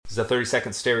This is a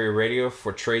 30-second stereo radio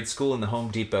for trade school in the Home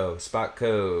Depot. Spot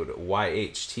code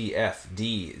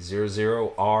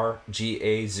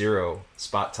YHTFD00RGA0.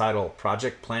 Spot title,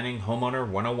 Project Planning Homeowner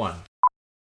 101.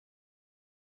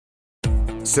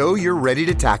 So you're ready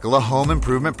to tackle a home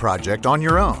improvement project on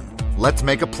your own. Let's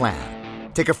make a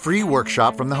plan. Take a free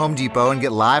workshop from the Home Depot and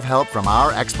get live help from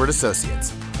our expert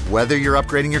associates. Whether you're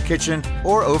upgrading your kitchen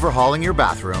or overhauling your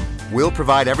bathroom, we'll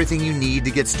provide everything you need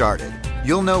to get started.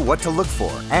 You'll know what to look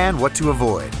for and what to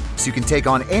avoid, so you can take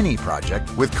on any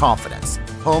project with confidence.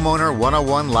 Homeowner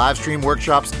 101 live stream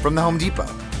workshops from the Home Depot.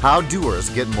 How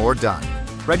doers get more done.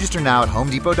 Register now at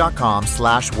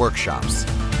homedepot.com/workshops.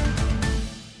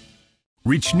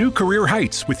 Reach new career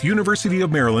heights with University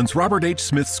of Maryland's Robert H.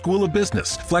 Smith School of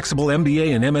Business. Flexible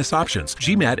MBA and MS options.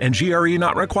 GMAT and GRE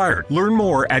not required. Learn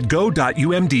more at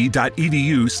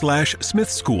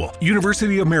go.umd.edu/Smith School.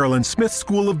 University of Maryland Smith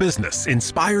School of Business.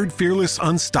 Inspired, fearless,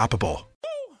 unstoppable.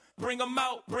 Bring them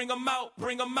out, bring them out,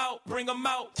 bring them out, bring them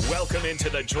out. Welcome into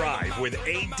The Drive with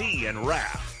AD and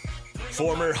Raph.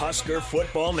 Former Husker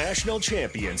football national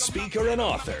champion, speaker, and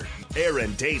author,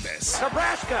 Aaron Davis.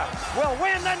 Nebraska will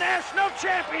win the national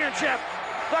championship.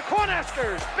 The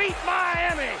Cornhuskers beat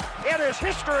Miami. It is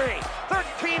history,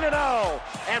 13-0,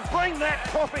 and bring that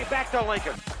trophy back to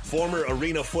Lincoln. Former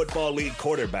Arena Football League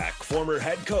quarterback, former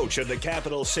head coach of the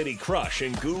Capital City Crush,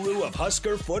 and guru of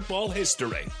Husker football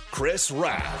history, Chris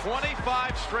Raff.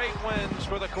 25 straight wins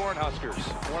for the Cornhuskers.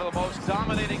 One of the most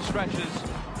dominating stretches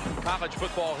in college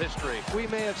football history. We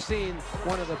may have seen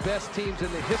one of the best teams in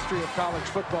the history of college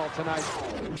football tonight.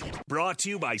 Brought to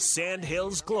you by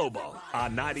Sandhills Global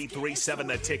on 93.7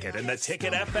 The Ticket and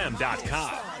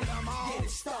theticketfm.com.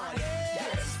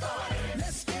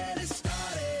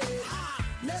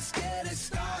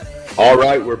 All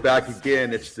right, we're back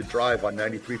again. It's The Drive on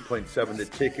 93.7 The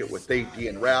Ticket with AD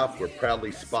and Ralph. We're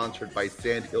proudly sponsored by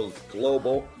Sandhills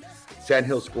Global.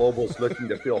 Sandhills Global is looking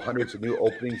to fill hundreds of new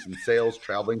openings in sales,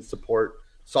 traveling support,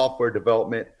 software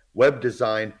development, web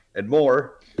design, and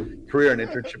more. Career and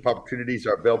internship opportunities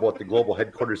are available at the global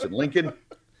headquarters in Lincoln.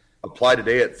 Apply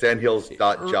today at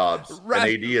sandhills.jobs. And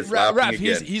AD is laughing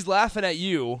again. He's laughing at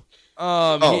you.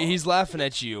 He's laughing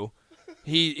at you.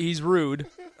 He's rude.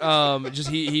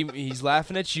 He's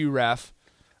laughing at you, Raph.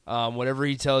 Whatever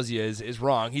he tells you is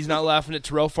wrong. He's not laughing at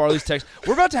Terrell Farley's text.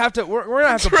 We're gonna have to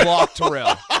block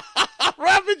Terrell.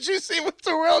 Raph, did you see what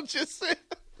Terrell just said?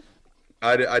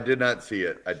 I did not see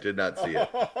it.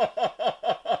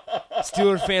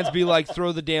 Steeler fans be like,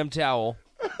 throw the damn towel.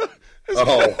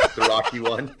 The Rocky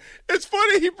one. It's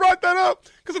funny he brought that up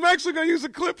because I'm actually going to use a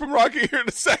clip from Rocky here in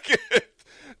a second.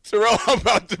 Terrell, I'm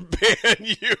about to ban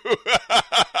you.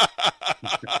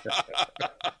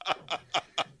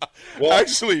 Well,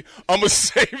 actually, I'm going to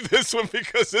save this one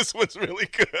because this one's really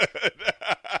good.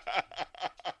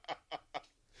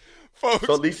 Folks,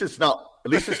 so at least it's not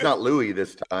Louis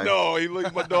this time. No, he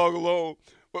left my dog alone.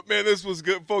 But, man, this was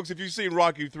good. Folks, if you've seen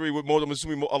Rocky 3, what I'm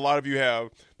assuming a lot of you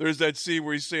have, there's that scene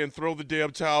where he's saying, throw the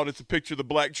damn towel, and it's a picture of the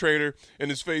black trainer in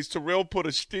his face. Terrell put a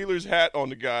Steelers hat on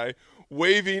the guy,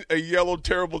 waving a yellow,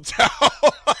 terrible towel.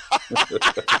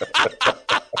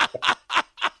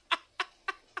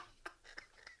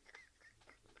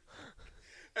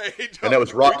 Hey, and that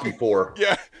was Rocky 4.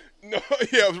 Yeah. No,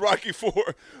 yeah, it was Rocky 4.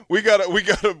 We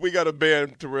gotta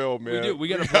ban Terrell, man. We do. We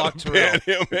gotta block Terrell. Ban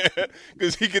him, man,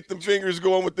 because he get them fingers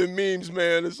going with the memes,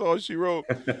 man. That's all she wrote.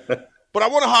 But I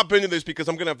want to hop into this because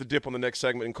I'm gonna have to dip on the next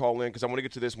segment and call in because I want to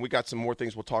get to this, and we got some more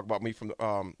things we'll talk about from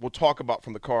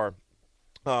the car.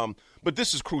 But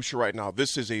this is crucial right now.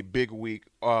 This is a big week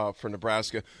for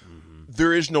Nebraska. Mm-hmm.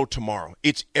 There is no tomorrow.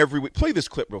 It's every week. Play this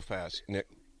clip real fast, Nick.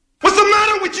 What's the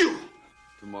matter with you?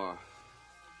 Tomorrow.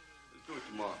 Let's do it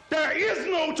tomorrow. There is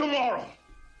no tomorrow.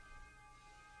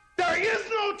 There is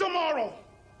no tomorrow.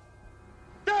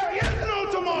 There is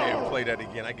no tomorrow. Man, play that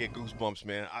again. I get goosebumps,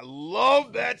 man. I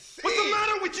love that scene. What's the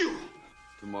matter with you?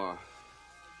 Tomorrow.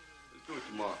 Let's do it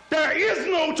tomorrow. There is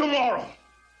no tomorrow.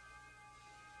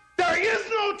 There is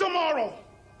no tomorrow.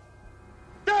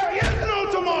 There is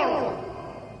no tomorrow.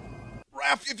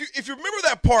 Raph, if you remember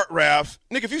that part, Raph,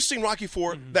 Nick, if you've seen Rocky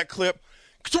 4, that clip,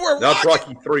 to where that's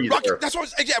Rocky 3. That's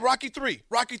what Rocky 3.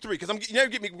 Rocky 3, because you never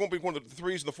get me won't be one of the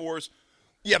 3s and the 4s.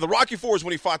 Yeah, the Rocky 4 is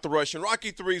when he fought the Russian.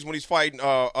 Rocky 3 is when he's fighting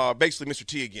basically Mr.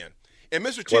 T again. And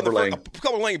Mr. T,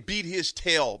 Clever Lane beat his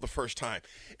tail the first time.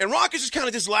 And Rocky's just kind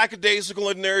of just lackadaisical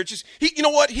in there. It's just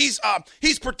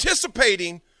he's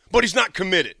participating, but he's not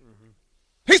committed.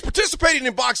 He's participating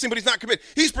in boxing, but he's not committed.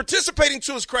 He's participating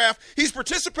to his craft. He's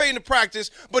participating in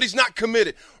practice, but he's not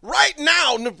committed. Right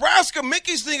now, Nebraska,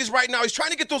 Mickey's thing is right now, he's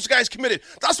trying to get those guys committed.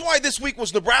 That's why this week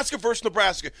was Nebraska versus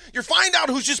Nebraska. You find out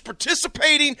who's just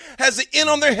participating, has the in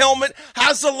on their helmet,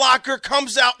 has the locker,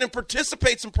 comes out and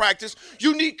participates in practice.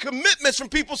 You need commitments from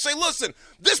people say, listen,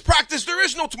 this practice, there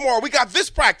is no tomorrow. We got this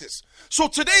practice. So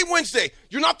today, Wednesday,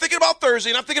 you're not thinking about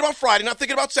Thursday, you're not thinking about Friday, you're not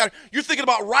thinking about Saturday. You're thinking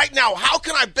about right now, how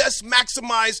can I best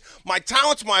maximize my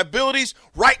talents, my abilities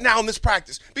right now in this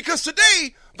practice? Because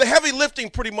today, the heavy lifting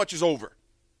pretty much is over.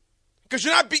 Because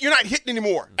you're not hitting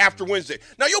anymore after Wednesday.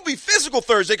 Now, you'll be physical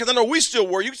Thursday, because I know we still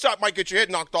were. You might get your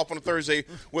head knocked off on a Thursday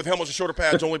with helmets and shoulder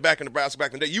pads only back in Nebraska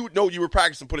back in the day. You know you were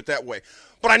practicing, put it that way.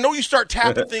 But I know you start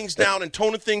tapping things down and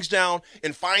toning things down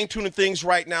and fine-tuning things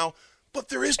right now. But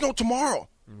there is no tomorrow.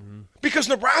 Because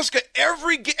Nebraska,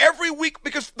 every week,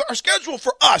 because our schedule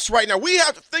for us right now, we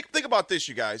have to think about this,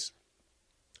 you guys.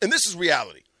 And this is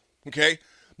reality, okay?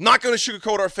 Not going to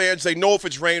sugarcoat our fans. They know if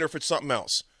it's rain or if it's something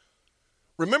else.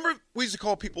 Remember, we used to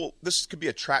call people, this could be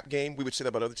a trap game. We would say that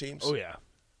about other teams. Oh, yeah.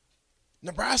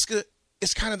 Nebraska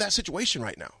is kind of that situation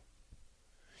right now.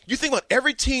 You think about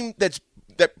every team that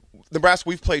Nebraska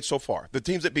we've played so far, the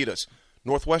teams that beat us.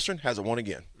 Northwestern hasn't won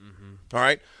again. All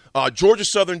right? Georgia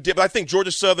Southern did, but I think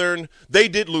Georgia Southern, they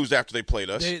did lose after they played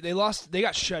us. They lost. They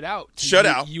got shut out. Shut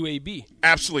out. UAB.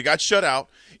 Absolutely, got shut out.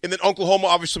 And then Oklahoma,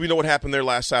 obviously, we know what happened there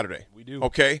last Saturday. We do.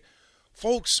 Okay?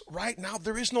 Folks, right now,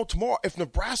 there is no tomorrow. If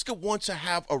Nebraska wants to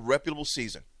have a reputable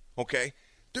season, okay,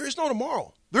 there is no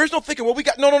tomorrow. There is no thinking, well, we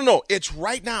got – no. It's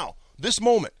right now, this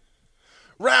moment.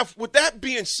 Raph, with that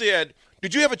being said –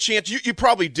 did you have a chance? You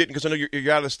probably didn't, because I know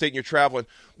you're out of the state and you're traveling.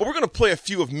 But we're going to play a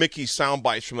few of Mickey's sound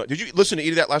bites from that. Did you listen to any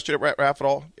of that last year, Raph, at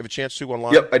all? You have a chance to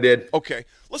online? Yep, I did. Okay.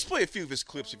 Let's play a few of his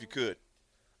clips if you could.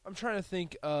 I'm trying to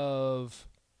think of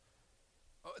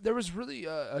 – there was really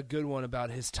a good one about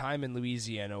his time in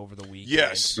Louisiana over the weekend.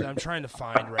 Yes. That I'm trying to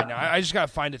find right now. I just got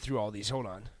to find it through all these. Hold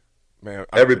on. Man,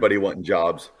 everybody wanting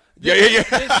jobs. Yeah.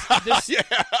 Yeah.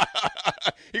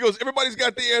 He goes, everybody's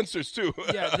got the answers, too.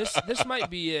 Yeah, this might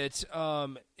be it.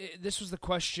 This was the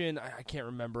question. I can't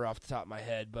remember off the top of my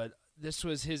head, but this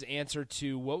was his answer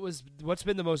to what's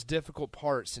been the most difficult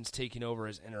part since taking over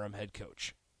as interim head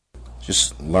coach.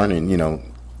 Just learning,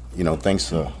 thanks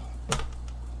to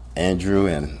Andrew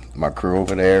and my crew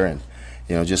over there, and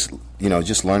just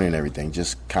learning everything,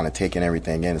 just kind of taking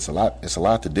everything in. It's a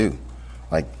lot to do.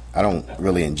 Like, I don't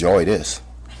really enjoy this.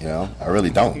 I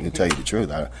really don't, to tell you the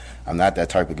truth. I'm not that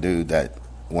type of dude that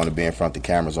want to be in front of the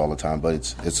cameras all the time,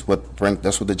 but that's what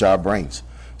the job brings.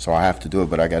 So I have to do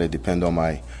it, but I got to depend on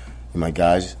my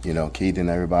guys, Keith and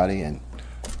everybody, and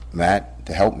Matt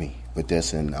to help me with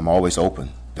this, and I'm always open.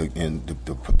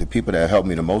 The people that help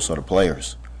me the most are the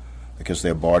players, because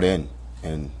they're bought in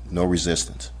and no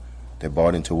resistance. They're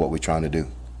bought into what we're trying to do.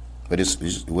 But it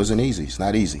wasn't easy. It's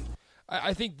not easy.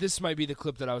 I think this might be the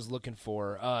clip that I was looking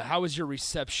for. How was your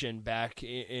reception back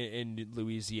in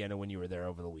Louisiana when you were there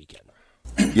over the weekend?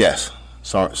 Yes.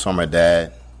 Saw my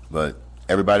dad, but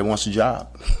everybody wants a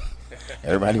job.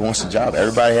 Everybody wants a job.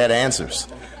 Everybody had answers.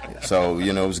 So,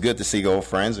 it was good to see old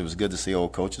friends. It was good to see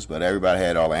old coaches, but everybody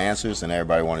had all the answers, and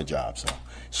everybody wanted jobs. So,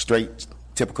 straight,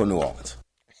 typical New Orleans.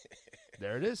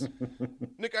 There it is.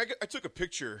 Nick, I took a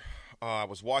picture. I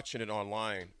was watching it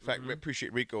online. In fact, I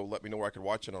appreciate Rico let me know where I could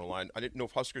watch it online. I didn't know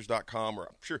if Huskers.com, or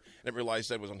I'm sure I never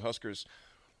realized that was on Huskers.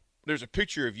 There's a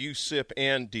picture of you, Sip,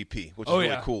 and DP, which is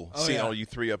really cool. Seeing all you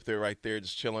three up there right there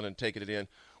just chilling and taking it in.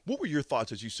 What were your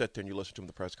thoughts as you sat there and you listened to him at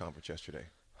the press conference yesterday?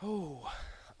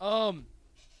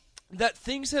 That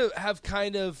things have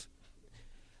kind of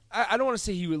 – I don't want to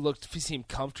say he seemed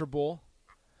comfortable,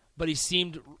 but he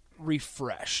seemed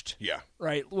refreshed. Yeah.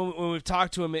 Right? When we've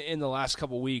talked to him in the last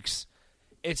couple of weeks,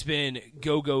 it's been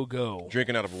go, go, go.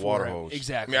 Drinking out of a water hose.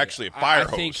 Exactly. I mean, actually a fire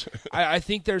hose. I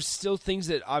think there's still things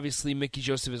that obviously Mickey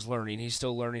Joseph is learning. He's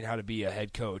still learning how to be a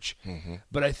head coach. Mm-hmm.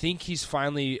 But I think he's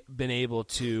finally been able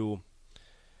to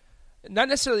not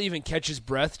necessarily even catch his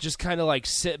breath, just kind of like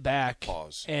sit back.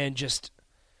 Pause. And just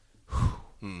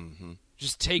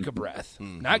take a breath.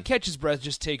 Mm-hmm. Not catch his breath,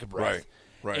 just take a breath.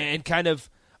 Right. And kind of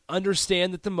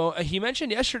understand that he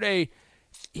mentioned yesterday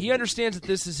he understands that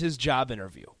this is his job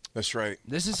interview. That's right.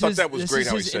 This is that was great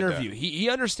how he said interview. That. He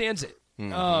understands it.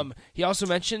 Mm-hmm. He also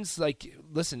mentions, like,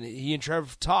 listen, he and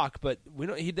Trev talk, but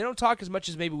they don't talk as much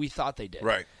as maybe we thought they did.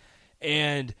 Right.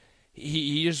 And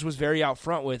he just was very out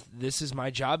front with, this is my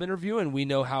job interview, and we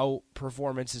know how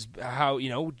performance is, how,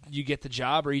 you get the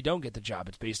job or you don't get the job.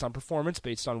 It's based on performance,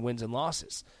 based on wins and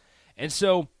losses. And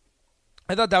so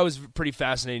I thought that was pretty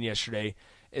fascinating yesterday,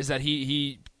 is that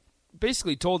he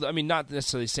basically told, I mean, not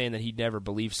necessarily saying that he'd never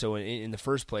believed so in the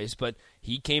first place, but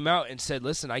he came out and said,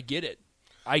 listen, I get it.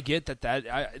 I get that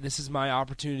this is my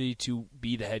opportunity to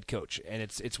be the head coach, and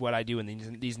it's what I do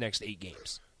in these next 8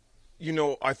 games. You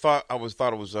know, I thought it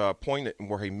was poignant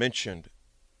where he mentioned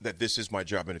that this is my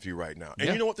job interview right now. And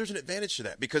you know what? There's an advantage to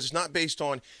that because it's not based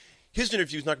on – his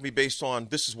interview is not going to be based on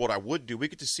this is what I would do. We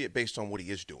get to see it based on what he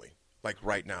is doing, like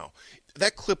right now.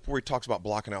 That clip where he talks about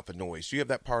blocking out the noise, do you have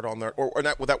that part on there? Or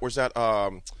was that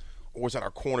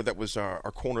our corner that was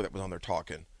on there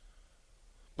talking?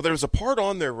 But there was a part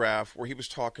on there, Raph, where he was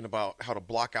talking about how to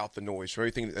block out the noise for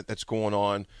everything that's going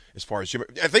on as far as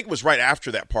 – I think it was right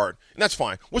after that part, and that's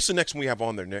fine. What's the next one we have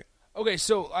on there, Nick? Okay,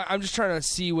 so I'm just trying to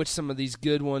see which some of these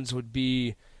good ones would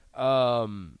be. So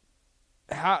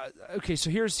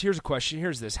here's a question.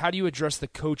 Here's this. How do you address the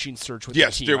coaching search with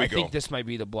your team? There we go. I think this might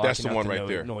be the blocking That's the out one the right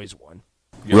there. Noise one.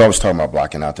 Yep. We're always talking about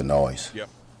blocking out the noise. Yep.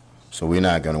 So we're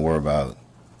not going to worry about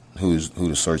who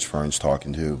the search firm's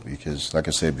talking to because, like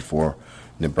I said before,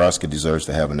 Nebraska deserves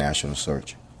to have a national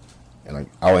search. And like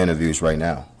our interviews right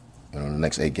now, the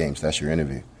next 8 games, that's your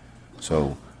interview.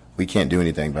 So we can't do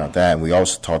anything about that. And we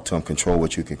also talk to them, control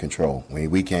what you can control.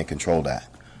 We can't control that.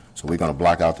 So we're going to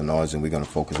block out the noise and we're going to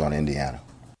focus on Indiana.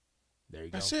 There you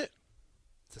go. That's it.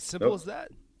 It's as simple as that.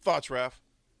 Thoughts, Raph?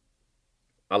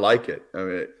 I like it. I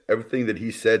mean, everything that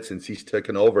he said since he's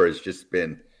taken over has just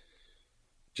been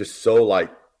so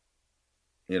like,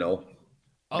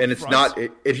 and it's not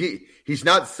he's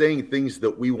not saying things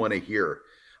that we want to hear.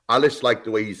 I just like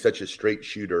the way he's such a straight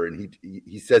shooter, and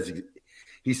he says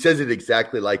it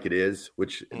exactly like it is,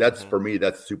 which that's for me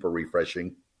that's super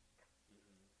refreshing.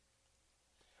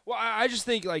 Well, I just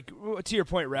think, like, to your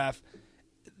point, Raph,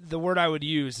 the word I would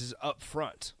use is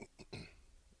upfront.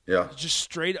 Yeah, just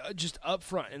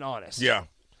upfront and honest. Yeah,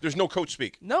 there's no coach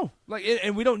speak. No,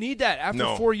 and we don't need that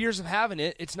after 4 years of having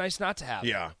it. It's nice not to have it.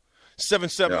 Yeah.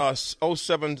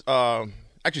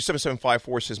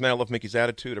 7754 says, man, I love Mickey's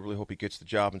attitude. I really hope he gets the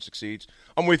job and succeeds.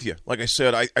 I'm with you. Like I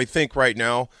said, I think right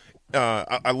now,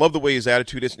 I love the way his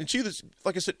attitude is. And she,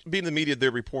 like I said, being in the media,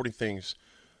 they're reporting things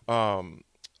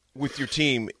with your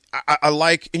team. I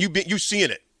like, and you've seeing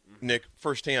it, Nick,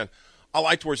 firsthand. I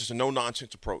like where it's just a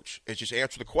no-nonsense approach. It's just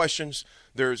answer the questions.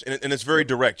 And it's very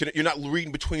direct. You're not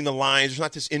reading between the lines. There's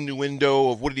not this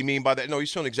innuendo of what did he mean by that. No,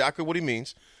 he's telling exactly what he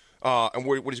means. And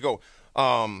where does he go?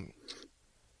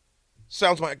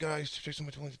 Sounds like guys take so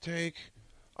much willing to take.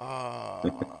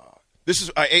 This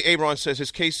is Aaron says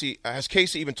has Casey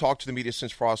even talked to the media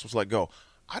since Frost was let go?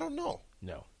 I don't know.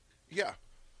 No. Yeah.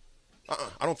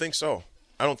 I don't think so.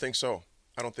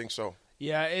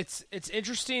 Yeah, it's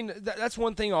interesting. That's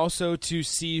one thing also to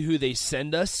see who they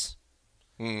send us.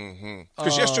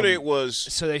 Because yesterday it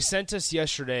was. So they sent us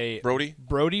yesterday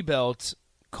Brody Belt,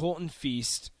 Colton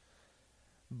Feast,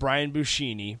 Brian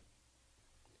Buschini,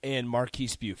 and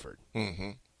Marquise Buford.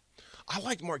 Mm-hmm. I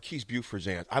liked Marquise Buford's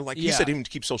aunt. He said he didn't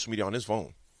keep social media on his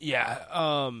phone.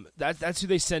 Yeah, that's who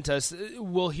they sent us.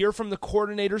 We'll hear from the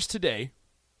coordinators today.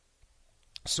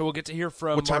 So we'll get to hear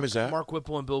from what time is that? Mark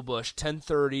Whipple and Bill Busch.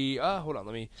 10:30. Hold on,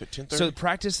 let me. Is it 10:30? So the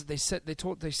practice they sent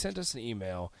us an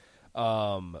email.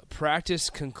 Practice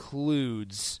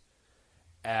concludes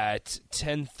at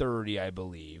 10:30, I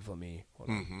believe. Let me.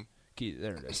 Hold on.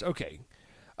 There it is. Okay.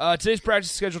 Today's practice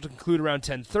is scheduled to conclude around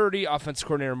 10:30. Offensive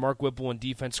coordinator Mark Whipple and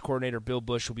defense coordinator Bill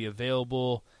Busch will be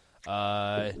available.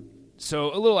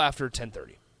 So a little after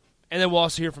 10:30, and then we'll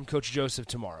also hear from Coach Joseph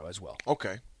tomorrow as well.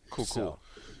 Okay. Cool.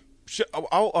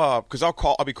 I'll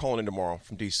be calling in tomorrow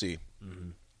from DC.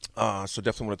 So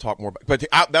definitely want to talk more. But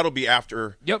that'll be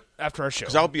after. Yep, after our show.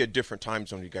 Because that'll be a different time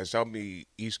zone, you guys. That'll be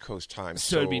East Coast time.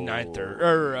 So it'd be 9:30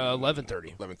 or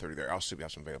 11:30. 11:30 there. I'll still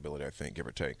have some availability, I think, give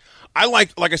or take. I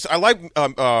like I said, I like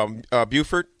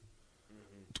Buford.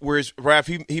 Whereas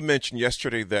Raph, he mentioned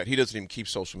yesterday that he doesn't even keep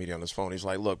social media on his phone. He's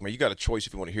like, look, man, you got a choice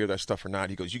if you want to hear that stuff or not.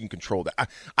 He goes, you can control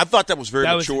that. I thought that was very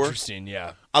mature. That was interesting,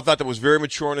 yeah. I thought that was very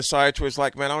mature on the side to it's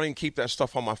like, man, I don't even keep that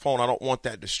stuff on my phone. I don't want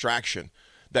that distraction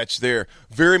that's there.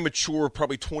 Very mature,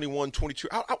 probably 21, 22.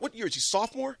 What year is he,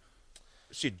 sophomore?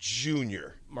 Is he a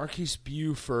junior? Marquise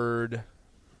Buford.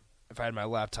 If I had my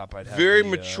laptop, I'd have very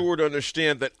mature to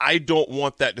understand that I don't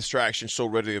want that distraction so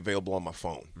readily available on my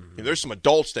phone. There's some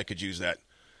adults that could use that.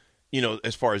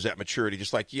 As far as that maturity,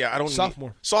 just like, I don't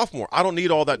sophomore. I don't need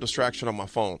all that distraction on my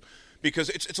phone because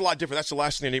it's a lot different. That's the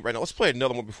last thing I need right now. Let's play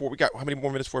another one before we got how many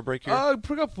more minutes for a break here?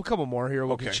 Put up a couple more here.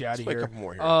 We'll get chatty here. A couple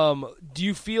more here. Do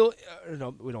you feel?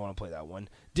 No, we don't want to play that one.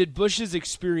 Did Bush's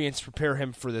experience prepare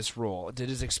him for this role? Did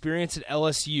his experience at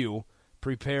LSU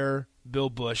prepare Bill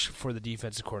Busch for the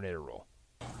defensive coordinator role?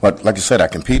 But like I said, I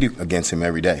compete against him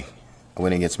every day.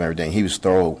 went and gets him everything. He was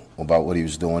thorough about what he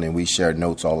was doing, and we shared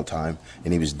notes all the time.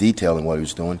 And he was detailing what he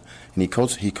was doing. And he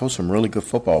coached some really good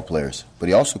football players, but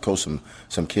he also coached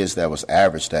some kids that was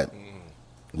average that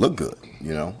looked good,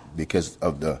 because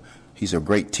of he's a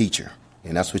great teacher,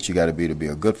 and that's what you got to be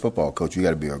a good football coach. You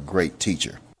got to be a great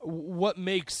teacher. What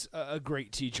makes a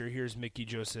great teacher? Here's Mickey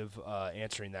Joseph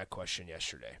answering that question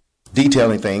yesterday.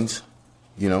 Detailing things,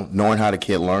 knowing how the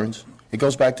kid learns. It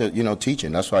goes back to,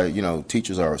 teaching. That's why,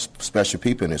 teachers are special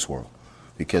people in this world,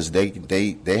 because they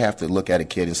have to look at a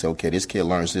kid and say, okay, this kid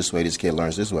learns this way, this kid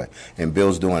learns this way. And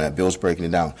Bill's doing that. Bill's breaking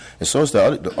it down. And so is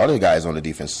the other guys on the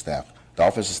defensive staff. The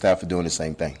offensive staff are doing the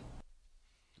same thing.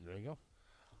 There you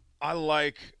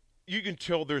go. You can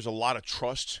tell there's a lot of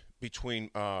trust between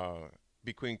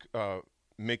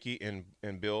Mickey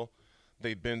and Bill.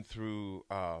 They've been through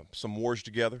some wars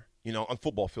together, on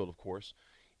football field, of course.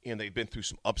 And they've been through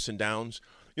some ups and downs.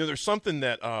 There's something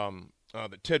that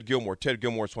Ted Gilmore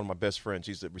is one of my best friends.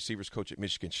 He's the receivers coach at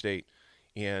Michigan State.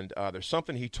 And there's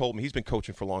something he told me. He's been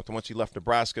coaching for a long time. Once he left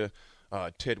Nebraska,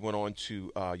 Ted went on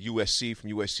to USC. From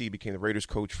USC, became the Raiders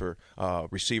coach for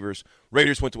receivers.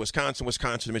 Raiders went to Wisconsin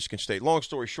to Michigan State. Long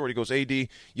story short, he goes, AD,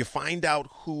 you find out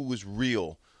who is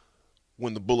real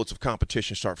when the bullets of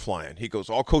competition start flying. He goes,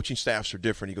 all coaching staffs are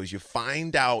different. He goes, you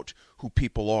find out who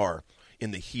people are in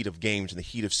the heat of games, in the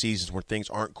heat of seasons, when things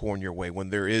aren't going your way,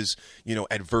 when there is,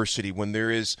 adversity, when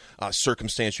there is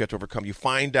circumstance you have to overcome. You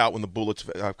find out when the bullets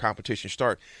of competition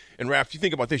start. And, Raph, you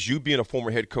think about this, you being a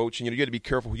former head coach, and you got to be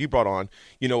careful who you brought on.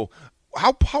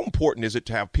 How important is it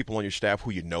to have people on your staff who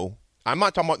you know? I'm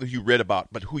not talking about who you read about,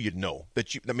 but who you know.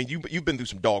 You've been through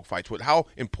some dog fights with. How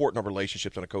important are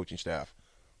relationships on a coaching staff?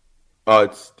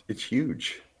 It's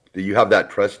huge. Do you have that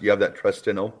trust? You have that trust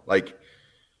in them? Like,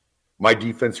 my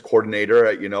defense coordinator,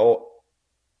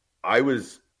 I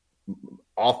was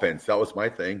offense. That was my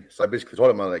thing. So I basically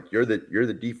told him, I'm like, you're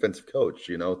the defensive coach,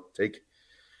 you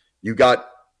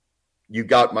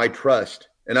got my trust.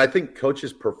 And I think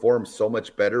coaches perform so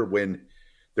much better when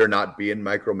they're not being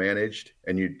micromanaged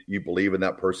and you believe in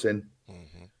that person.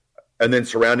 Mm-hmm. And then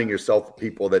surrounding yourself with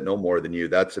people that know more than you.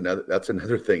 That's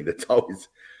another thing that's always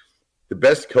 – the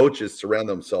best coaches surround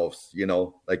themselves,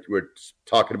 like we're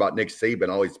talking about Nick Saban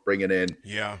always bringing in,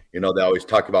 they always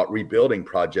talk about rebuilding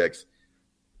projects.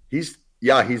 He's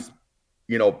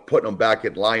putting them back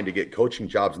in line to get coaching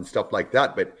jobs and stuff like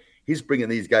that. But he's bringing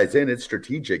these guys in. It's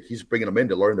strategic. He's bringing them in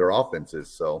to learn their offenses.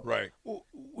 So right. Well,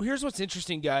 here's what's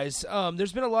interesting, guys.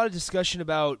 There's been a lot of discussion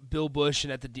about Bill Busch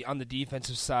and on the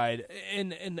defensive side,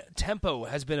 and tempo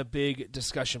has been a big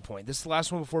discussion point. This is the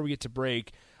last one before we get to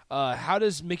break. How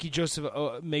does Mickey Joseph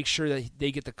make sure that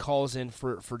they get the calls in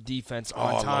for defense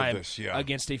on time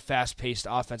against a fast-paced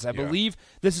offense? I believe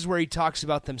this is where he talks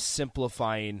about them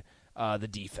simplifying the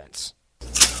defense.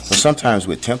 Well, sometimes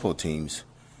with tempo teams,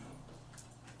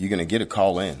 you're going to get a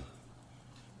call in.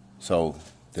 So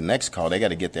the next call, they got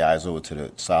to get their eyes over to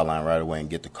the sideline right away and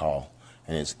get the call.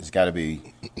 And it's got to be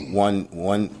one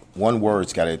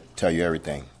word's got to tell you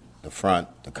everything: the front,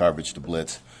 the coverage, the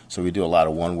blitz. So we do a lot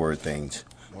of one-word things.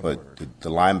 But the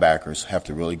linebackers have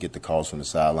to really get the calls from the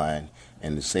sideline,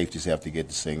 and the safeties have to get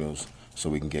the signals so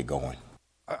we can get going.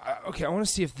 Okay, I want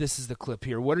to see if this is the clip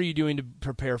here. What are you doing to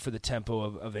prepare for the tempo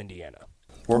of Indiana?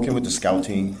 Working with the scout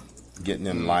team, getting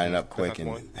them lining up quick,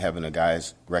 and having the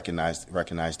guys recognize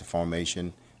the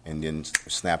formation and then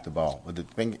snap the ball. But the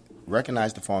thing,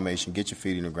 recognize the formation, get your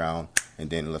feet in the ground, and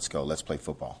then let's go. Let's play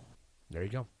football. There you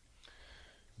go.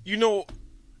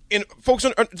 And folks,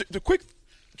 the quick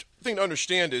thing to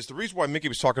understand is the reason why Mickey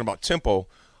was talking about tempo.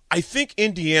 I think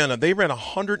Indiana, they ran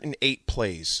 108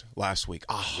 plays last week.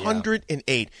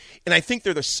 108. And I think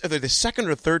they're the second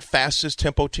or third fastest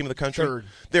tempo team in the country. Third.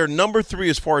 They're number 3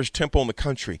 as far as tempo in the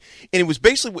country. And it was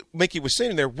basically what Mickey was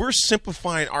saying there. We're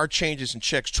simplifying our changes and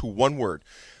checks to one word.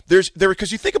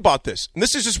 Because you think about this, and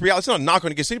this is just reality. It's not a knock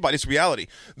on against anybody. It's reality.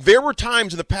 There were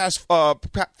times in the past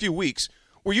few weeks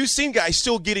where you've seen guys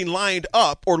still getting lined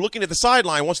up or looking at the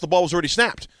sideline once the ball was already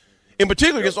snapped, in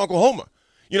particular against Oklahoma.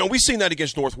 We've seen that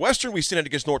against Northwestern. We've seen that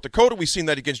against North Dakota. We've seen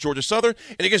that against Georgia Southern.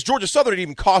 And against Georgia Southern, it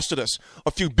even costed us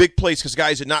a few big plays because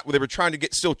guys they were trying to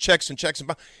get still checks and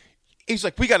he's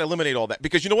like, we got to eliminate all that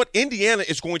because you know what? Indiana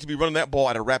is going to be running that ball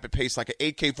at a rapid pace like an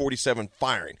AK-47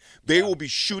 firing. They will be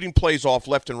shooting plays off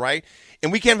left and right.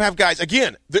 And we can't have guys,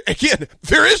 again,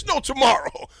 there is no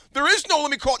tomorrow. There is no,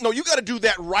 no, you got to do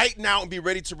that right now and be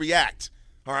ready to react.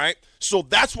 All right? So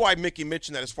that's why Mickey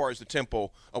mentioned that as far as the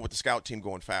tempo with the scout team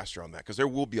going faster on that, because there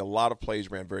will be a lot of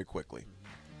plays ran very quickly.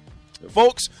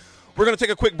 Folks, we're going to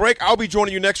take a quick break. I'll be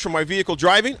joining you next from my vehicle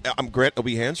driving. I'm Grant. It'll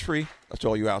be hands-free. That's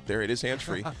all you out there. It is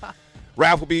hands-free.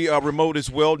 Raph will be remote as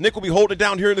well. Nick will be holding it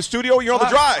down here in the studio. You're on the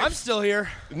drive. I'm still here.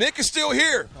 Nick is still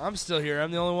here. I'm still here.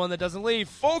 I'm the only one that doesn't leave.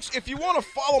 Folks, if you want to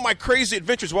follow my crazy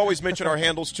adventures, we always mention our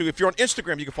handles, too. If you're on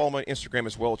Instagram, you can follow my Instagram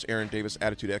as well. It's Aaron Davis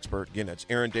Attitude Expert. Again, that's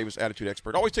Aaron Davis Attitude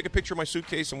Expert. Always take a picture of my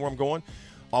suitcase and where I'm going.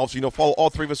 Also, follow all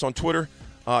three of us on Twitter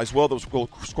as well. Those will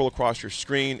scroll across your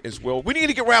screen as well. We need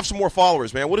to get Raph some more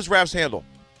followers, man. What is Raph's handle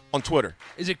on Twitter?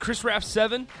 Is it Chris Raff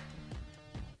 7?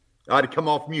 I had to come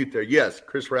off mute there. Yes,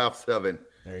 Chris Raff 7.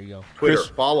 There you go. Twitter, Chris,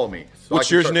 follow me. So what's I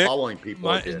can yours, start Nick? Following people.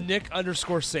 Mine is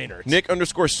Nick_Sainert.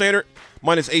 Nick_Sainert.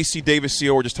 Mine is AC Davis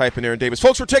CO, or just type in Aaron Davis.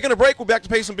 Folks, we're taking a break. We'll be back to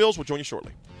pay some bills. We'll join you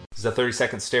shortly. This is a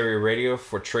 30-second stereo radio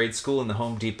for Trade School in the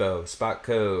Home Depot. Spot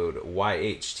code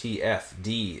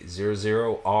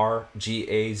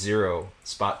YHTFD00RGA0.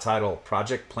 Spot title,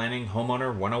 Project Planning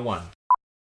Homeowner 101.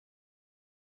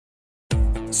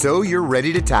 So you're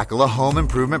ready to tackle a home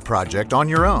improvement project on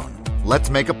your own. Let's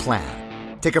make a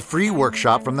plan. Take a free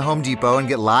workshop from the Home Depot and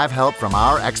get live help from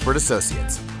our expert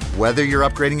associates. Whether you're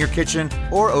upgrading your kitchen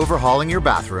or overhauling your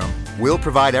bathroom, we'll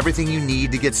provide everything you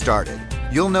need to get started.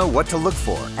 You'll know what to look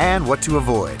for and what to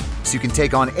avoid, so you can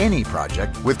take on any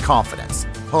project with confidence.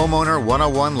 Homeowner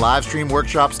 101 live stream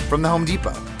workshops from the Home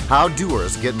Depot. How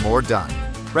doers get more done.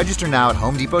 Register now at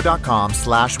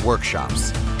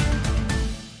homedepot.com/workshops.